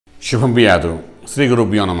శుభం బియాదు శ్రీ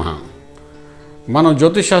గురుభ్యో నమః. మనం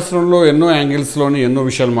జ్యోతిషాస్త్రంలో ఎన్నో యాంగిల్స్లోని ఎన్నో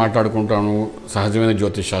విషయాలు మాట్లాడుకుంటాము. సహజమైన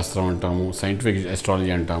జ్యోతిషాస్త్రం అంటాము, సైంటిఫిక్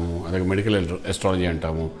అస్ట్రాలజీ అంటాము, అలాగే మెడికల్ అస్ట్రాలజీ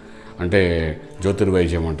అంటాము, అంటే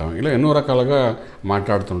జ్యోతిర్వైద్యం అంటాము. ఇలా ఎన్నో రకాలుగా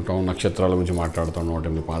మాట్లాడుతుంటాం. నక్షత్రాల గురించి మాట్లాడుతాం,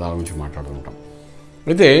 108 పాదాల గురించి మాట్లాడుతుంటాం.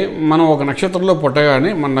 అయితే మనం ఒక నక్షత్రంలో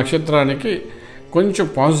పుట్టగానే మన నక్షత్రానికి కొంచెం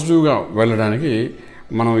పాజిటివ్గా వెళ్ళడానికి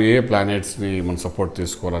మనం ఏ ప్లానెట్స్ని మనం సపోర్ట్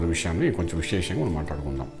తీసుకోవాలనే విషయాన్ని కొంచెం విశేషంగా మనం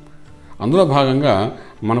మాట్లాడుకుందాం. అందులో భాగంగా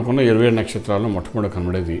మనకున్న 27 నక్షత్రాల్లో మొట్టమొదటి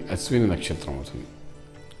కనబడేది అశ్విని నక్షత్రం అవుతుంది.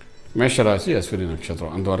 మేషరాశి అశ్విని నక్షత్రం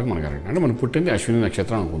అంతవరకు మనకు అరగదు. అంటే మనం పుట్టింది అశ్విని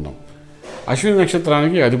నక్షత్రం అనుకుందాం. అశ్విని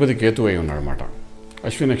నక్షత్రానికి అధిపతి కేతు అయి ఉన్నాడనమాట.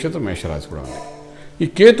 అశ్విని నక్షత్రం మేషరాశి కూడా ఉంది. ఈ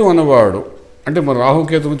కేతు అన్నవాడు అంటే మన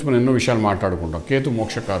రాహుకేతు గురించి మనం ఎన్నో విషయాలు మాట్లాడుకుంటాం. కేతు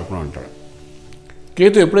మోక్షకారకుడు అంటాడు.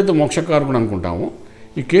 కేతు ఎప్పుడైతే మోక్షకారకుడు అనుకుంటామో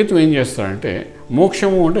ఈ కేతు ఏం చేస్తాడంటే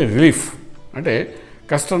మోక్షము అంటే రిలీఫ్, అంటే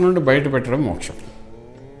కష్టం నుండి బయట పెట్టడం మోక్షం.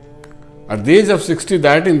 అట్ ది ఏజ్ ఆఫ్ 60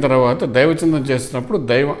 దాటిన తర్వాత దైవచింతన చేస్తున్నప్పుడు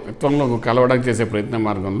దైవత్వంలో కలవడానికి చేసే ప్రయత్న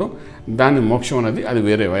మార్గంలో దాని మోక్షం అనేది అది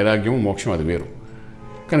వేరే, వైరాగ్యము మోక్షం అది వేరు.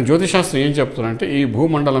 కానీ జ్యోతిశాస్త్రం ఏం చెప్తుందంటే ఈ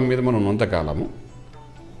భూమండలం మీద మనం ఉన్నంతకాలము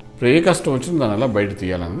ఏ కష్టం వచ్చిందో దాని అలా బయట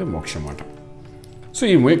తీయాలనేది మోక్షం అన్నమాట. సో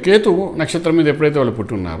ఈ కేతు నక్షత్రం మీద ఎప్పుడైతే వాళ్ళు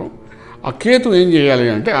పుట్టున్నారో ఆ కేతు ఏం చేయాలి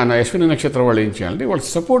అంటే ఆ అశ్విని నక్షత్రం వాళ్ళు ఏం చేయాలంటే వాళ్ళు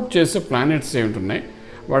సపోర్ట్ చేసే ప్లానెట్స్ ఏమిటున్నాయి,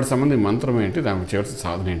 వాటి సంబంధించిన మంత్రం ఏంటి, దానికి చేయవలసిన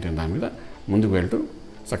సాధన ఏంటి, దాని మీద ముందుకు వెళ్తూ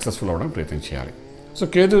సక్సెస్ఫుల్ అవ్వడానికి ప్రయత్నం చేయాలి. సో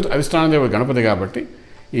కేతు అధిష్టాన దేవత గణపతి కాబట్టి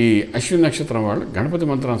ఈ అశ్విని నక్షత్రం వాళ్ళు గణపతి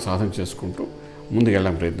మంత్రాన్ని సాధన చేసుకుంటూ ముందుకు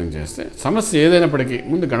వెళ్ళడానికి ప్రయత్నం చేస్తే సమస్య ఏదైనప్పటికీ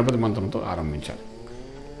ముందు గణపతి మంత్రంతో ఆరంభించాలి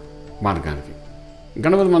మార్గానికి.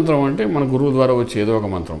 గణపతి మంత్రం అంటే మన గురువు ద్వారా వచ్చే ఏదో ఒక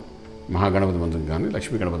మంత్రం, మహాగణపతి మంత్రం కానీ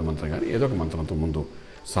లక్ష్మీ గణపతి మంత్రం కానీ ఏదో ఒక మంత్రంతో ముందు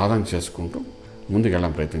సాధన చేసుకుంటూ ముందుకు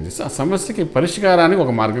వెళ్ళడానికి ప్రయత్నం చేస్తే ఆ సమస్యకి పరిష్కారానికి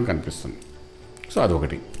ఒక మార్గం కనిపిస్తుంది. సో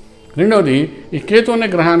అదొకటి. రెండవది ఈ కేతు అనే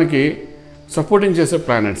గ్రహానికి సపోర్టింగ్ చేసే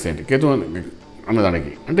ప్లానెట్స్ ఏంటి కేతు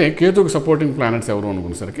అన్నదానికి అంటే కేతుకు సపోర్టింగ్ ప్లానెట్స్ ఎవరు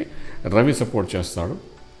అనుకునేసరికి రవి సపోర్ట్ చేస్తాడు.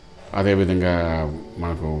 అదేవిధంగా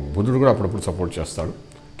మనకు బుధుడు కూడా అప్పుడప్పుడు సపోర్ట్ చేస్తాడు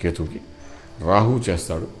కేతువుకి. రాహువు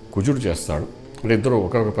చేస్తాడు, కుజుడు చేస్తాడు. అంటే ఇద్దరు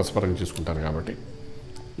ఒకరొక పరస్పరంగా చూసుకుంటారు కాబట్టి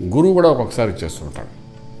గురువు కూడా ఒక్కొక్కసారి చేస్తుంటాడు.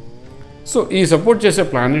 సో ఈ సపోర్ట్ చేసే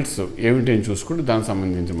ప్లానెట్స్ ఏమిటి అని చూసుకుంటే దానికి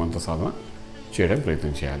సంబంధించిన మంత్ర సాధన చేయడానికి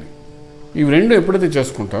ప్రయత్నం చేయాలి. ఇవి రెండు ఎప్పుడైతే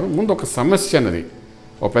చేసుకుంటారో ముందు ఒక సమస్య అనేది,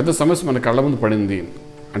 ఒక పెద్ద సమస్య మన కళ్ళ ముందు పడింది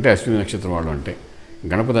అంటే అశ్విని నక్షత్రం వాళ్ళు అంటే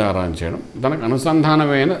గణపతి ఆరాధన చేయడం, దానికి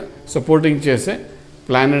అనుసంధానమైన సపోర్టింగ్ చేసే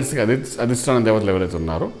ప్లానెట్స్కి అధిష్టాన దేవతలు ఎవరైతే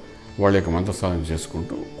ఉన్నారో వాళ్ళ యొక్క మంత్ర సాధన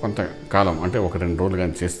చేసుకుంటూ కొంతకాలం అంటే 1-2 రోజులు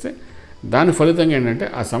కానీ చేస్తే దాని ఫలితంగా ఏంటంటే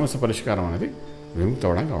ఆ సమస్య పరిష్కారం అనేది విముక్తి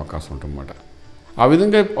అవ్వడానికి అవకాశం ఉంటుందన్నమాట. ఆ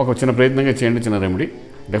విధంగా ఒక చిన్న ప్రయత్నంగా చేయండి, చిన్న రెమెడీ.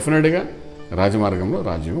 డెఫినెట్గా రాజమార్గంలో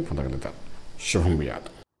రాజ్యం పొందగలుగుతారు. శుభం బియాదు.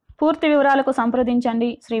 పూర్తి వివరాలకు సంప్రదించండి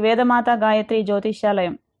శ్రీ వేదమాత గాయత్రి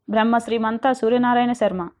జ్యోతిష్యాలయం, బ్రహ్మశ్రీ మంతా సూర్యనారాయణ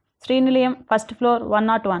శర్మ, శ్రీ నిలయం, 1st floor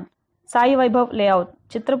 101, Sai Vaibhav layout,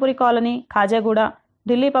 Chitrapuri colony, Khajaguda,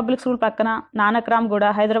 Delhi public school పక్కన, నానక్రామ్గుడ,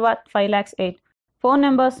 హైదరాబాద్ 5,08,000. Phone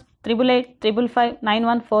numbers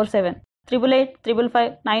 8885559147,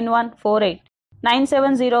 8855559148,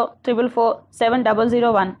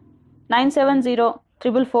 9704447001,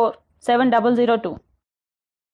 9704447002.